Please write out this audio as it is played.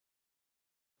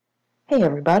Hey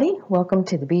everybody, welcome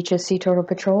to the Beach's Sea Turtle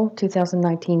Patrol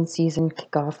 2019 season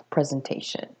kickoff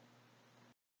presentation.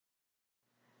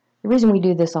 The reason we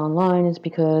do this online is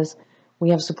because we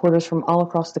have supporters from all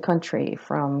across the country,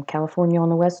 from California on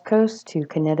the west coast to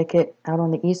Connecticut out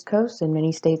on the east coast and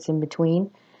many states in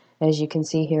between, as you can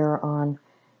see here on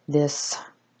this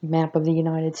map of the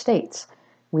United States.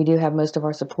 We do have most of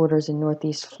our supporters in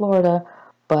Northeast Florida,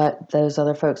 but those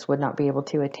other folks would not be able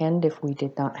to attend if we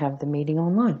did not have the meeting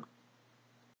online.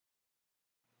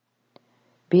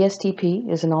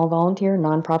 BSTP is an all-volunteer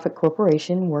nonprofit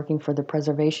corporation working for the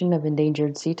preservation of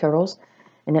endangered sea turtles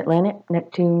in Atlantic,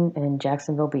 Neptune, and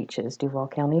Jacksonville Beaches, Duval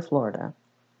County, Florida.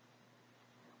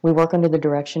 We work under the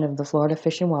direction of the Florida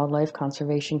Fish and Wildlife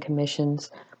Conservation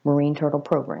Commission's Marine Turtle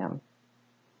Program.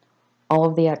 All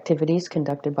of the activities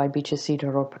conducted by Beach's Sea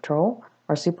Turtle Patrol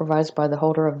are supervised by the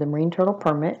holder of the Marine Turtle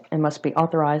Permit and must be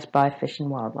authorized by Fish and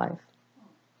Wildlife.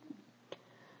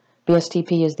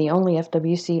 BSTP is the only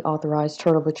FWC authorized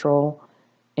turtle patrol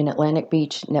in Atlantic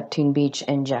Beach, Neptune Beach,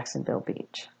 and Jacksonville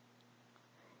Beach.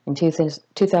 In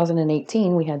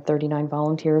 2018, we had 39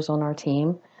 volunteers on our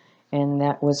team, and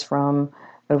that was from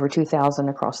over 2,000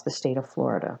 across the state of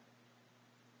Florida.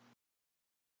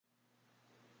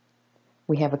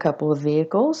 We have a couple of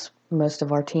vehicles. Most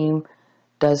of our team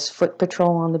does foot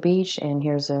patrol on the beach, and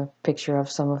here's a picture of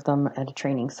some of them at a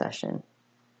training session.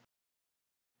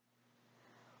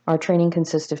 Our training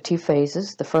consists of two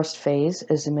phases. The first phase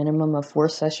is a minimum of 4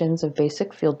 sessions of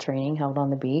basic field training held on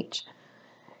the beach.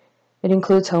 It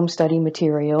includes home study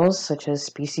materials such as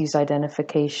species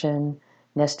identification,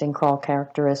 nest and crawl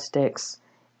characteristics,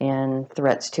 and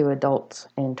threats to adults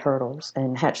and turtles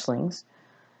and hatchlings,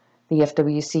 the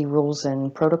FWC rules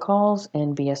and protocols,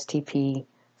 and BSTP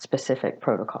specific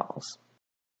protocols.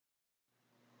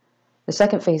 The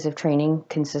second phase of training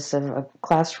consists of a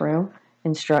classroom,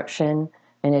 instruction,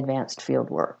 and advanced field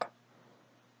work.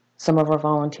 Some of our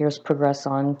volunteers progress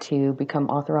on to become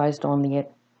authorized on the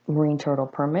Marine Turtle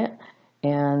Permit,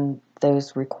 and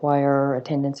those require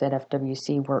attendance at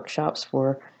FWC workshops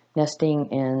for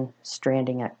nesting and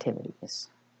stranding activities.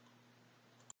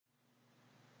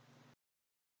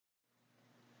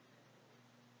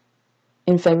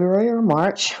 In February or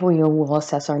March, we will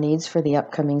assess our needs for the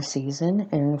upcoming season,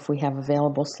 and if we have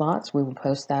available slots, we will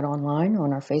post that online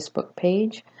on our Facebook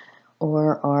page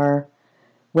or our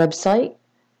website,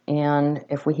 and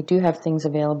if we do have things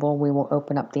available, we will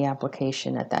open up the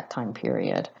application at that time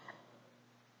period.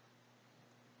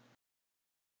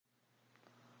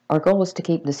 Our goal is to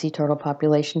keep the sea turtle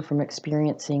population from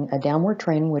experiencing a downward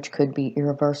trend which could be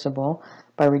irreversible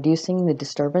by reducing the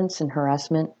disturbance and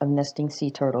harassment of nesting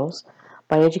sea turtles,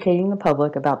 by educating the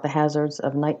public about the hazards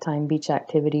of nighttime beach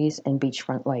activities and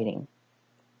beachfront lighting.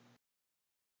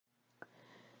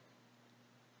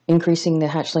 Increasing the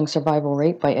hatchling survival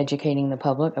rate by educating the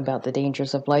public about the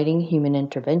dangers of lighting, human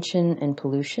intervention, and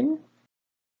pollution,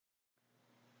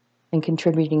 and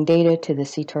contributing data to the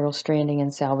Sea Turtle Stranding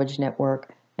and Salvage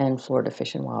Network and Florida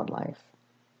Fish and Wildlife.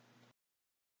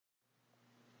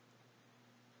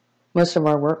 Most of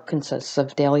our work consists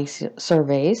of daily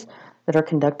surveys that are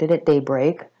conducted at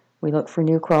daybreak. We look for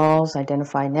new crawls,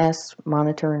 identify nests,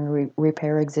 monitor and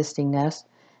repair existing nests,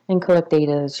 and collect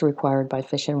data as required by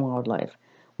Fish and Wildlife.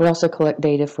 We also collect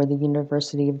data for the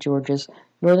University of Georgia's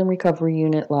Northern Recovery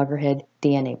Unit Loggerhead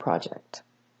DNA project.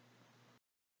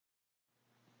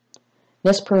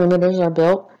 Nest perimeters are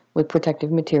built with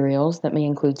protective materials that may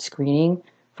include screening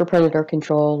for predator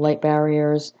control, light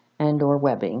barriers, and/or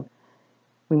webbing.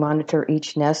 We monitor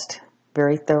each nest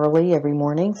very thoroughly every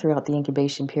morning throughout the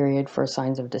incubation period for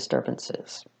signs of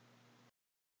disturbances.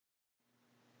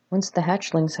 Once the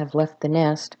hatchlings have left the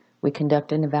nest, we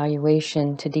conduct an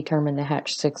evaluation to determine the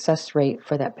hatch success rate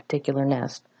for that particular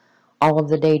nest. All of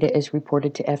the data is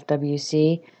reported to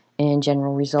FWC, and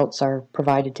general results are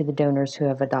provided to the donors who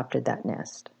have adopted that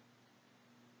nest.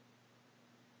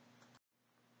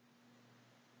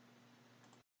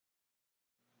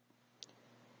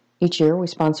 Each year, we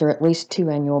sponsor at least 2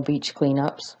 annual beach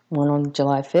cleanups, one on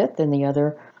July 5th and the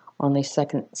other on the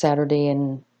second Saturday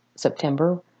in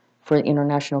September, for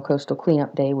International Coastal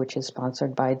Cleanup Day, which is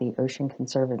sponsored by the Ocean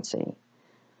Conservancy.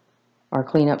 Our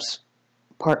cleanups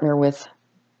partner with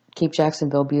Keep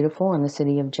Jacksonville Beautiful and the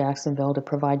City of Jacksonville to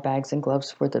provide bags and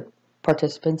gloves for the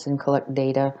participants and collect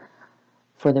data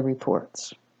for the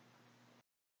reports.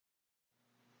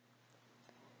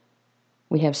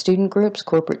 We have student groups,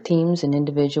 corporate teams, and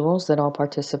individuals that all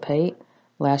participate.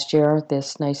 Last year,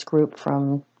 this nice group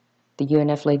from the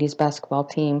UNF ladies basketball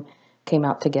team came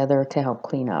out together to help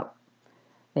clean up.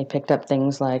 They picked up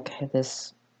things like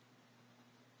this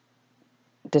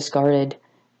discarded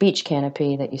beach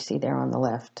canopy that you see there on the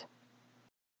left.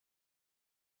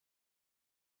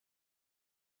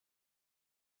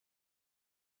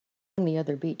 The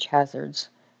other beach hazards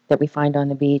that we find on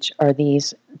the beach are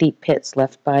these deep pits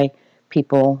left by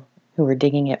people who are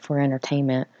digging it for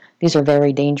entertainment. These are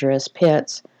very dangerous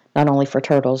pits, not only for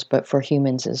turtles, but for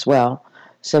humans as well.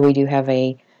 So we do have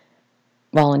a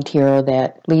volunteer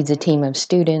that leads a team of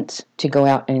students to go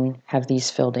out and have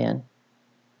these filled in.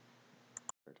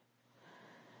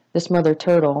 This mother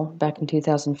turtle, back in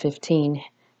 2015,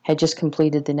 had just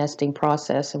completed the nesting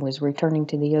process and was returning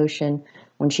to the ocean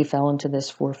when she fell into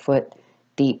this 4-foot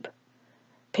deep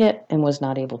pit and was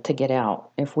not able to get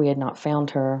out. If we had not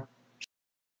found her,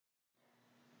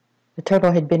 the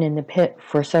turtle had been in the pit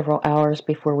for several hours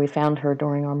before we found her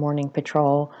during our morning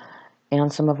patrol,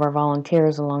 and some of our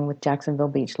volunteers, along with Jacksonville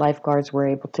Beach lifeguards, were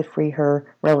able to free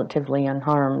her relatively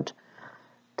unharmed.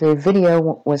 The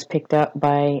video was picked up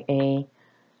by a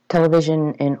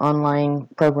television and online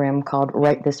program called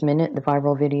Right This Minute, the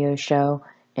viral video show,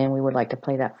 and we would like to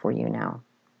play that for you now.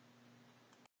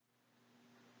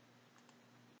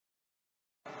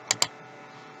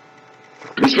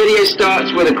 This video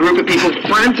starts with a group of people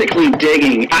frantically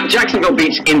digging at Jacksonville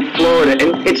Beach in Florida,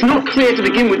 and it's not clear to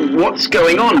begin with what's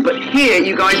going on, but here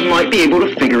you guys might be able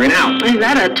to figure it out. Is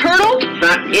that a turtle?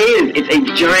 That is. It's a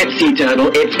giant sea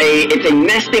turtle. It's a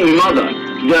nesting mother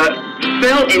that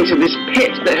fell into this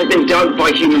pit that has been dug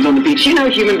by humans on the beach. You know,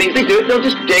 human beings, they do it. They'll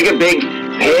just dig a big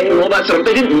pit and all that sort of.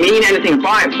 They didn't mean anything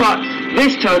by it, but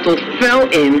this turtle fell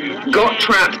in, got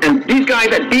trapped, and these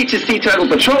guys at Beach's Sea Turtle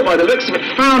Patrol, by the looks of it,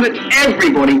 found that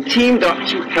everybody teamed up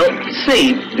to help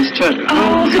save this turtle.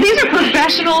 Oh, so these are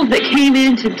professionals that came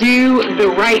in to do the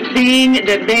right thing,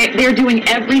 that they're doing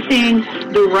everything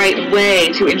the right way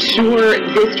to ensure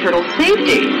this turtle's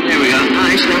safety. There we go.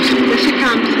 Nice. Here she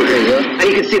comes. There you go. And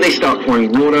you can see they start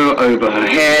pouring water over her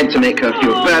head to make her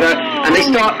feel better, and they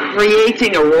start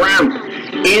creating a ramp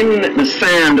in the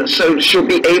sand so she'll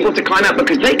be able to climb out,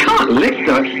 because they can't lift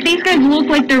her. These guys look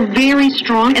like they're very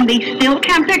strong and they still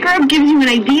can't pick her up. Gives you an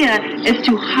idea as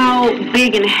to how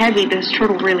big and heavy this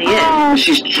turtle really is. Oh,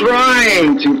 she's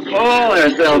trying to pull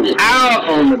herself out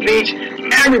on the beach.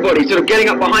 Everybody's sort of getting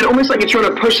up behind, almost like you're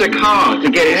trying to push a car to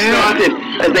get it started.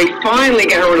 As they finally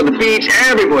get her onto the beach,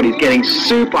 everybody's getting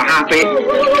super happy.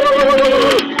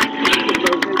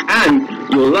 And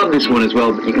you'll love this one as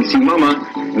well, but you can see Mama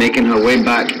making her way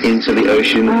back into the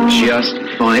ocean just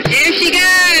fine. Here she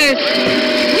goes!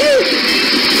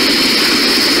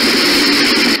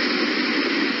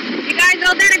 You guys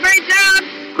all did a great job!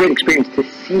 Great experience to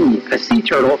see a sea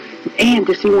turtle and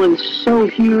to see one so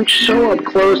huge, so up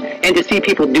close, and to see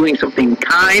people doing something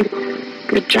kind.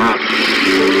 Good job.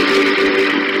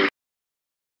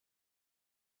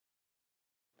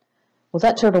 Well,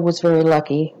 that turtle was very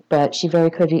lucky, but she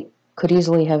could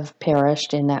easily have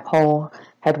perished in that hole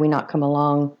had we not come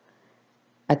along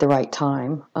at the right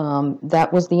time.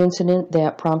 That was the incident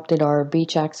that prompted our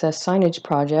beach access signage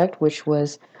project, which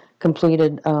was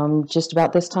completed just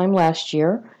about this time last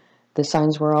year. The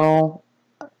signs were all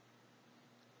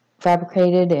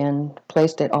fabricated and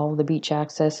placed at all of the beach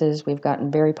accesses. We've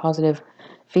gotten very positive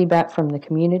feedback from the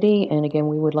community, and again,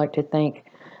 we would like to thank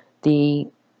the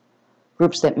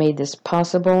groups that made this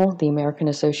possible: the American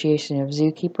Association of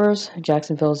Zookeepers,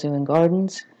 Jacksonville Zoo and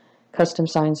Gardens,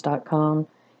 CustomSigns.com,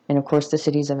 and of course the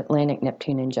cities of Atlantic,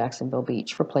 Neptune, and Jacksonville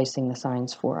Beach for placing the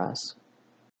signs for us.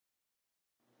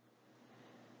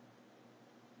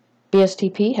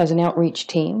 BSTP has an outreach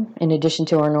team. In addition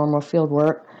to our normal field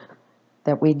work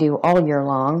that we do all year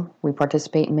long, we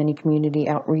participate in many community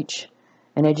outreach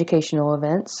and educational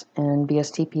events, and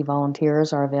BSTP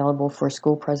volunteers are available for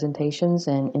school presentations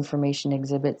and information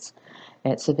exhibits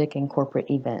at civic and corporate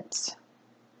events.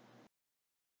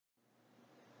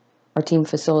 Our team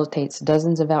facilitates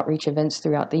dozens of outreach events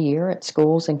throughout the year at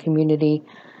schools and community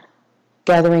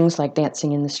gatherings like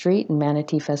Dancing in the Street and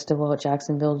Manatee Festival at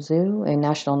Jacksonville Zoo and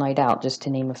National Night Out, just to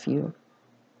name a few.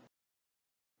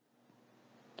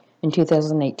 In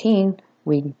 2018,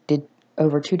 we did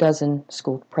over 24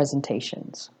 school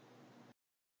presentations.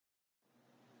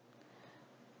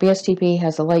 BSTP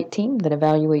has a light team that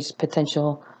evaluates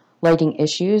potential lighting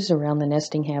issues around the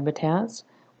nesting habitats.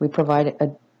 We provide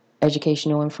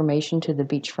educational information to the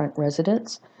beachfront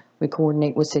residents. We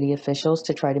coordinate with city officials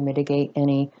to try to mitigate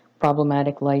any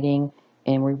problematic lighting,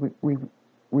 and we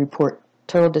report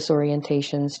total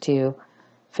disorientations to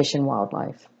Fish and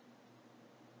Wildlife.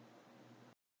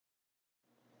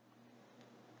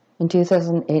 In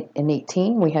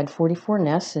 2018, we had 44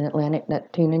 nests in Atlantic,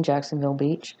 Neptune, and Jacksonville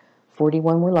Beach.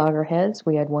 41 were loggerheads.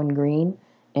 We had 1 green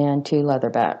and 2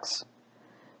 leatherbacks.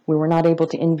 We were not able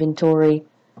to inventory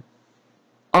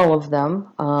all of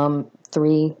them.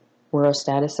 3 were a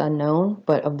status unknown,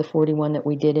 but of the 41 that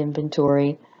we did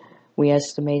inventory, we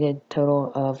estimated a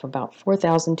total of about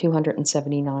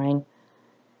 4,279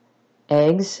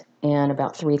 eggs, and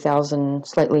about 3,000,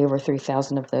 slightly over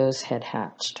 3,000 of those had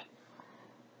hatched.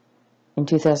 In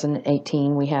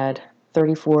 2018, we had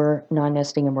 34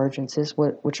 non-nesting emergencies,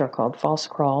 which are called false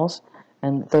crawls,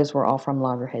 and those were all from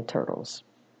loggerhead turtles.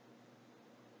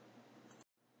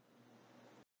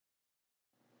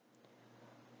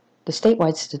 The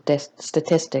statewide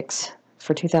statistics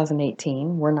for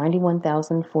 2018 were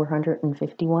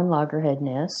 91,451 loggerhead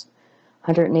nests,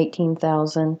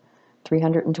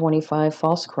 118,325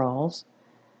 false crawls.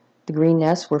 The green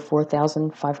nests were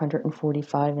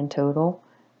 4,545 in total,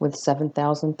 with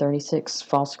 7,036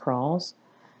 false crawls.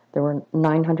 There were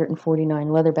 949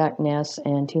 leatherback nests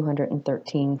and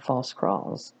 213 false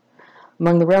crawls.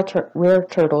 Among the rare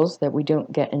turtles that we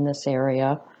don't get in this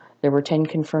area, there were 10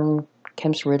 confirmed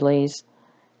Kemp's Ridleys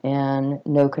and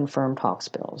no confirmed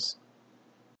hawksbills.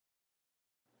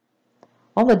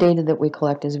 All the data that we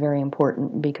collect is very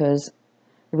important because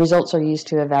the results are used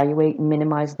to evaluate and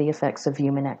minimize the effects of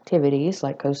human activities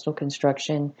like coastal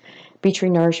construction, beach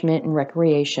renourishment, and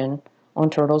recreation on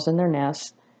turtles and their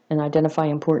nests, and identify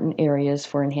important areas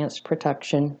for enhanced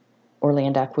protection or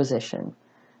land acquisition.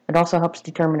 It also helps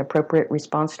determine appropriate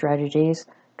response strategies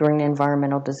during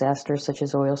environmental disasters such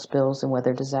as oil spills and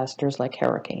weather disasters like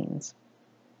hurricanes.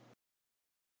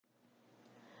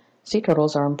 Sea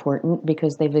turtles are important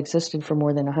because they've existed for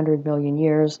more than 100 million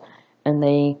years, and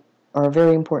they are a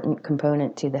very important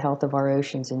component to the health of our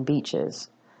oceans and beaches.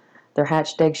 Their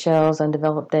hatched eggshells,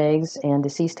 undeveloped eggs, and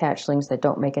deceased hatchlings that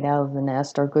don't make it out of the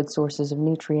nest are good sources of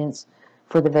nutrients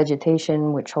for the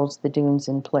vegetation which holds the dunes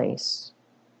in place.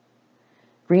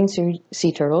 Green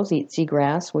sea turtles eat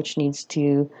seagrass, which needs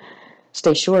to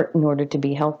stay short in order to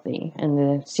be healthy, and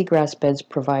the seagrass beds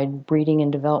provide breeding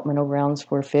and developmental grounds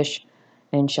for fish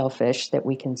and shellfish that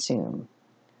we consume.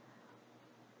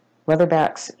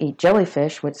 Leatherbacks eat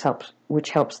jellyfish, which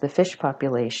helps the fish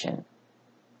population.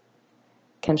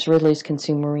 Kemp's Ridleys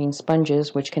consume marine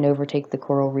sponges, which can overtake the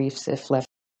coral reefs if left.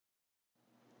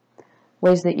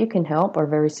 Ways that you can help are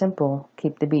very simple.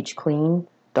 Keep the beach clean,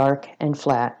 dark, and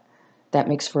flat. That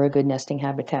makes for a good nesting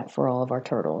habitat for all of our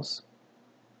turtles.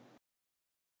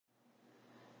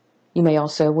 You may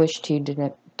also wish to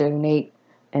donate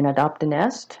and adopt a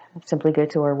nest. Simply go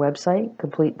to our website,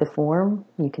 complete the form.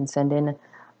 You can send in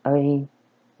a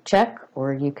check,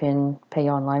 or you can pay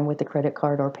online with a credit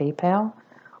card or PayPal.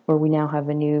 Or we now have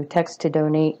a new text to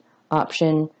donate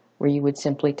option where you would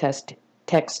simply text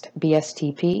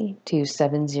BSTP to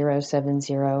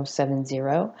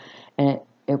 707070, and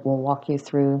it will walk you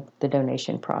through the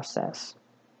donation process.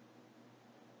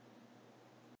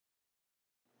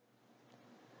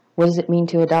 What does it mean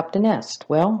to adopt a nest?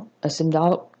 Well, a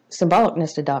symbolic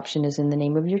nest adoption is in the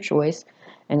name of your choice,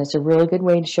 and it's a really good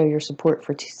way to show your support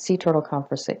for sea turtle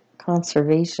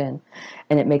conservation,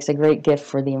 and it makes a great gift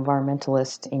for the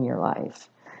environmentalist in your life.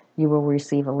 You will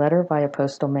receive a letter via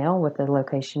postal mail with the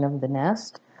location of the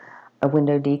nest, a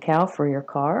window decal for your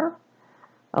car,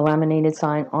 a laminated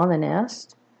sign on the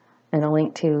nest, and a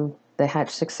link to the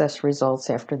hatch success results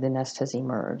after the nest has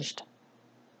emerged.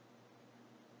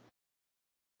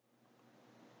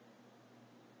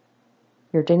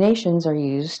 Your donations are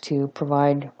used to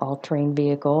provide all terrain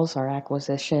vehicles, our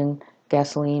acquisition,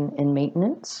 gasoline, and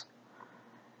maintenance.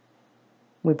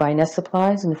 We buy nest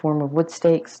supplies in the form of wood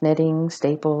stakes, netting,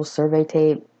 staples, survey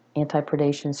tape,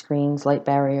 anti-predation screens, light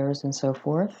barriers, and so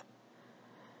forth.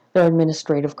 There are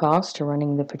administrative costs to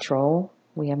running the patrol.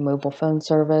 We have mobile phone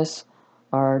service,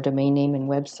 our domain name and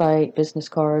website, business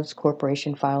cards,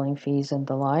 corporation filing fees, and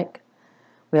the like.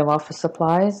 We have office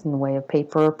supplies in the way of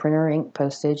paper, printer, ink,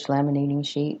 postage, laminating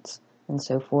sheets, and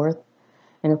so forth.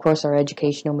 And of course our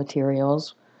educational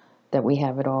materials that we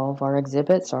have at all of our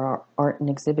exhibits, our art and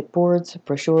exhibit boards,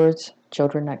 brochures,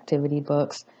 children activity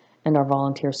books, and our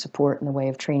volunteer support in the way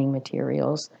of training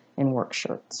materials and work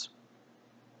shirts.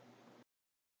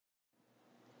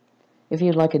 If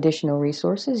you'd like additional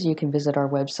resources, you can visit our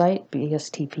website,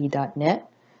 bstp.net,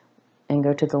 and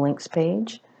go to the links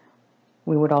page.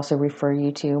 We would also refer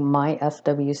you to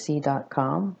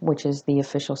myfwc.com, which is the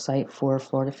official site for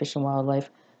Florida Fish and Wildlife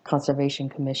Conservation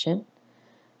Commission.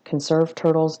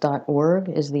 Conserveturtles.org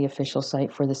is the official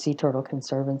site for the Sea Turtle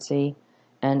Conservancy,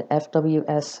 and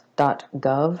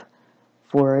fws.gov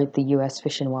for the U.S.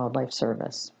 Fish and Wildlife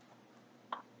Service.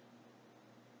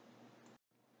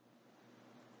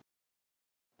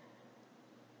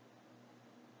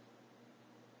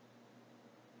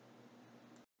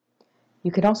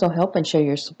 You could also help and show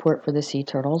your support for the sea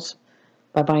turtles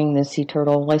by buying the Sea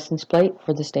Turtle license plate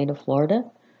for the state of Florida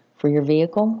for your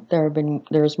vehicle.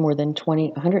 There's more than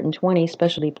 120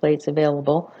 specialty plates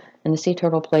available, and the Sea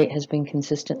Turtle plate has been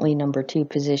consistently number 2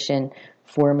 position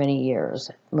for many years.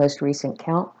 Most recent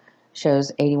count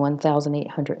shows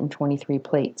 81,823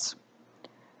 plates.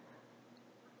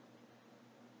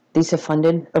 These have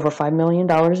funded over $5 million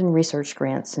in research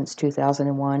grants since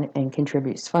 2001 and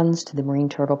contributes funds to the Marine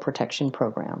Turtle Protection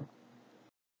Program.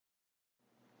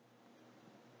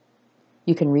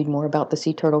 You can read more about the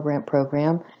Sea Turtle Grant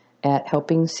Program at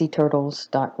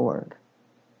helpingseaturtles.org.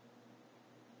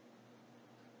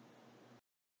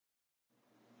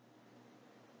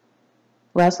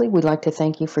 Lastly, we'd like to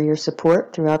thank you for your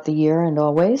support throughout the year and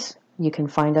always. You can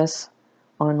find us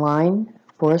online,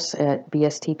 of course, at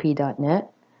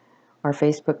bstp.net. Our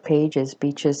Facebook page is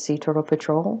Beaches Sea Turtle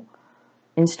Patrol.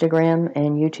 Instagram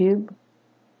and YouTube,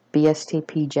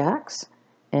 BSTP Jax,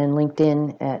 and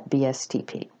LinkedIn at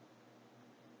BSTP.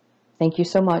 Thank you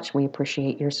so much. We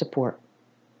appreciate your support.